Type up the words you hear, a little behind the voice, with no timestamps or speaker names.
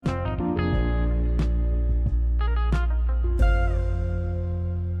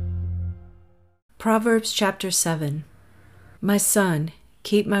Proverbs chapter 7. My son,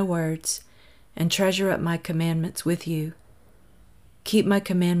 keep my words, and treasure up my commandments with you. Keep my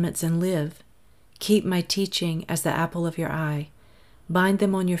commandments and live. Keep my teaching as the apple of your eye. Bind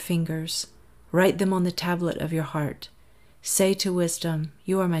them on your fingers. Write them on the tablet of your heart. Say to wisdom,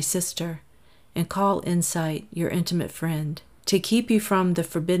 you are my sister, and call insight your intimate friend, to keep you from the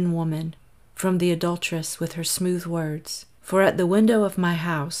forbidden woman, from the adulteress with her smooth words. For at the window of my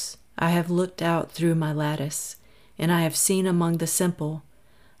house I have looked out through my lattice, and I have seen among the simple,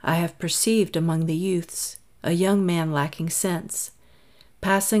 I have perceived among the youths, a young man lacking sense,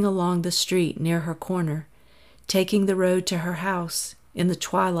 passing along the street near her corner, taking the road to her house, in the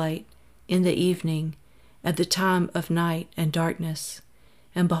twilight, in the evening, at the time of night and darkness.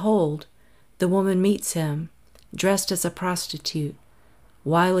 And behold, the woman meets him, dressed as a prostitute,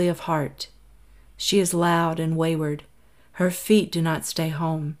 wily of heart. She is loud and wayward. Her feet do not stay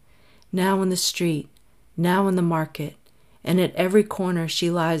home. Now in the street, now in the market, and at every corner she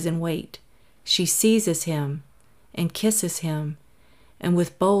lies in wait. She seizes him and kisses him, and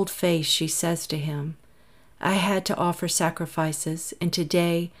with bold face she says to him, I had to offer sacrifices, and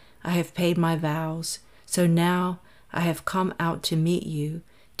today I have paid my vows. So now I have come out to meet you,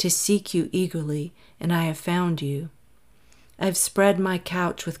 to seek you eagerly, and I have found you. I have spread my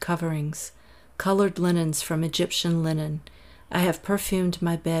couch with coverings, colored linens from Egyptian linen. I have perfumed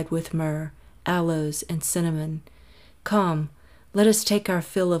my bed with myrrh, aloes, and cinnamon. Come, let us take our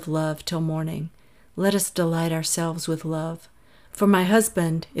fill of love till morning. Let us delight ourselves with love. For my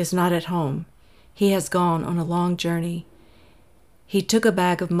husband is not at home. He has gone on a long journey. He took a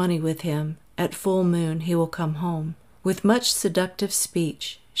bag of money with him. At full moon he will come home. With much seductive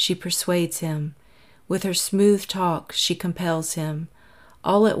speech she persuades him. With her smooth talk she compels him.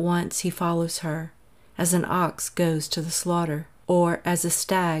 All at once he follows her, as an ox goes to the slaughter, or as a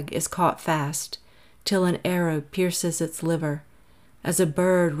stag is caught fast, till an arrow pierces its liver, as a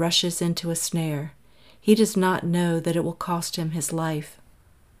bird rushes into a snare. He does not know that it will cost him his life.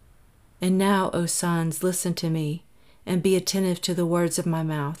 And now, O sons, listen to me, and be attentive to the words of my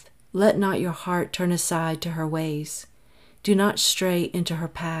mouth. Let not your heart turn aside to her ways. Do not stray into her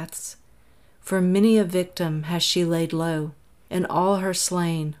paths. For many a victim has she laid low, and all her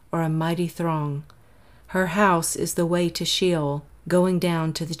slain are a mighty throng. Her house is the way to Sheol, going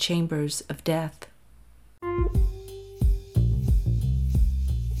down to the chambers of death.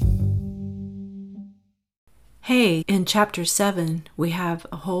 Hey, in chapter 7, we have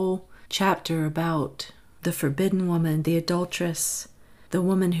a whole chapter about the forbidden woman, the adulteress, the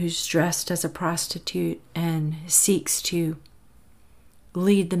woman who's dressed as a prostitute and seeks to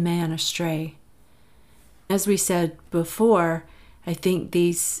lead the man astray. As we said before, I think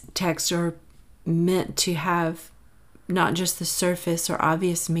these texts are meant to have not just the surface or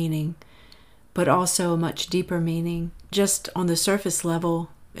obvious meaning, but also a much deeper meaning. Just on the surface level,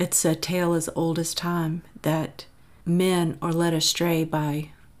 it's a tale as old as time that men are led astray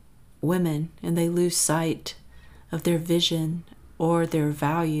by women and they lose sight of their vision or their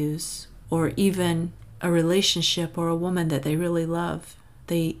values or even a relationship or a woman that they really love.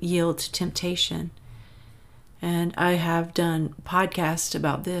 They yield to temptation. And I have done podcasts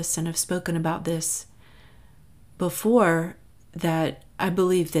about this and have spoken about this before, that I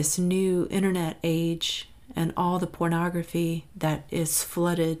believe this new internet age and all the pornography that is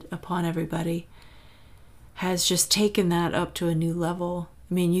flooded upon everybody has just taken that up to a new level.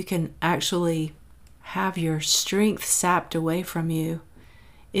 I mean, you can actually have your strength sapped away from you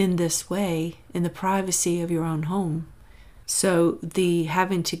in this way, in the privacy of your own home. So the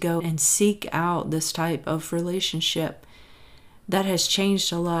having to go and seek out this type of relationship, that has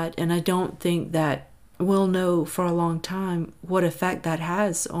changed a lot. And I don't think that we'll know for a long time what effect that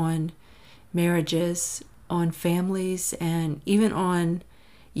has on marriages, on families, and even on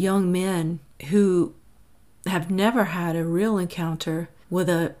young men who have never had a real encounter with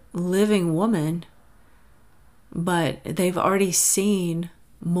a living woman, but they've already seen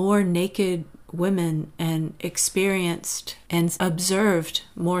more naked women and experienced and observed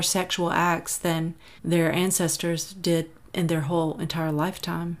more sexual acts than their ancestors did in their whole entire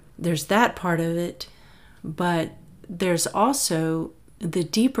lifetime. There's that part of it, but there's also the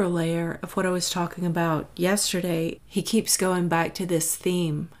deeper layer of what I was talking about yesterday. He keeps going back to this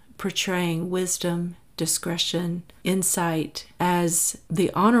theme, portraying wisdom, discretion, insight as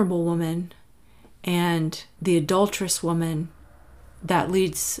the honorable woman and the adulterous woman that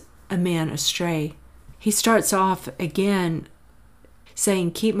leads a man astray. He starts off again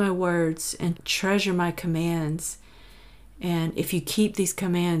saying, keep my words and treasure my commands. And if you keep these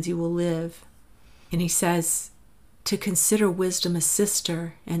commands, you will live. And he says to consider wisdom a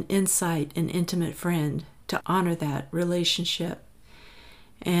sister and insight an intimate friend, to honor that relationship.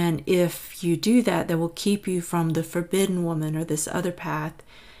 And if you do that, that will keep you from the forbidden woman or this other path.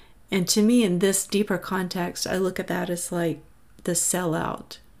 And to me, in this deeper context, I look at that as like the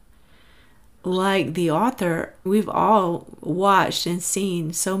sellout. Like the author, we've all watched and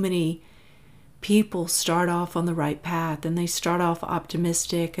seen so many people start off on the right path, and they start off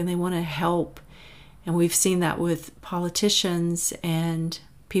optimistic and they want to help. And we've seen that with politicians and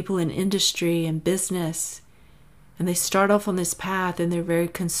people in industry and business. And they start off on this path and they're very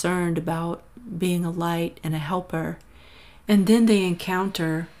concerned about being a light and a helper. And then they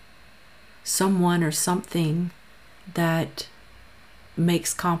encounter someone or something that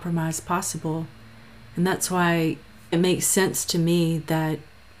makes compromise possible. And that's why it makes sense to me that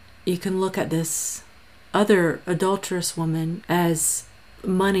you can look at this other adulterous woman as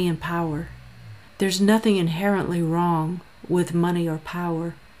money and power. There's nothing inherently wrong with money or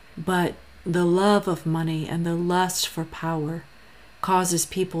power, but the love of money and the lust for power causes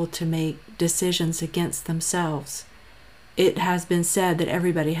people to make decisions against themselves. It has been said that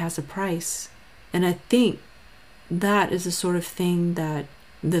everybody has a price. And I think that is the sort of thing that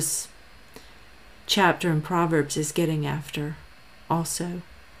this chapter in Proverbs is getting after also.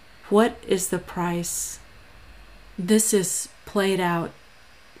 What is the price? This is played out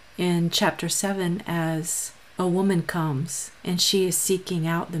in chapter 7 as a woman comes and she is seeking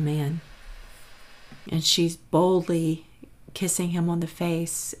out the man. And she's boldly kissing him on the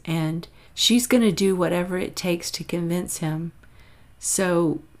face, and she's going to do whatever it takes to convince him.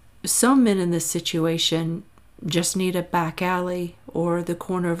 So some men in this situation just need a back alley or the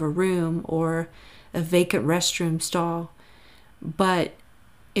corner of a room or a vacant restroom stall. But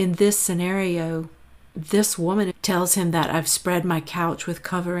in this scenario, this woman tells him that I've spread my couch with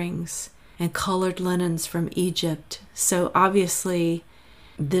coverings and colored linens from Egypt. So obviously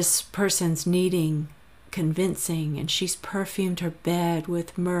this person's needing convincing, and she's perfumed her bed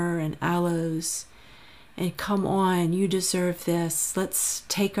with myrrh and aloes. And come on, you deserve this. Let's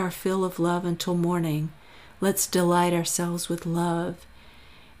take our fill of love until morning. Let's delight ourselves with love.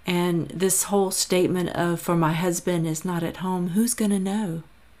 And this whole statement of, for my husband is not at home, who's going to know?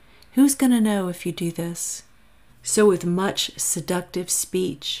 Who's going to know if you do this? So with much seductive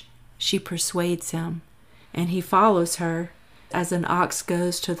speech, she persuades him, and he follows her as an ox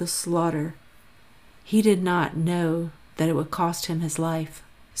goes to the slaughter. He did not know that it would cost him his life.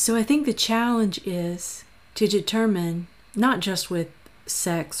 So I think the challenge is to determine, not just with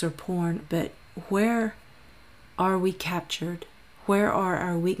sex or porn, but where are we captured? Where are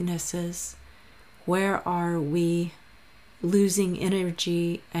our weaknesses? Where are we losing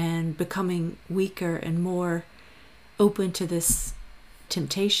energy and becoming weaker and more open to this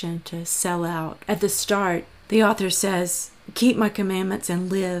temptation to sell out? At the start, the author says, keep my commandments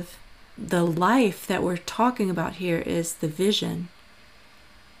and live. The life that we're talking about here is the vision,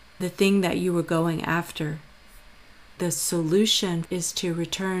 the thing that you were going after. The solution is to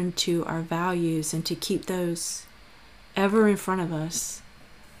return to our values and to keep those ever in front of us.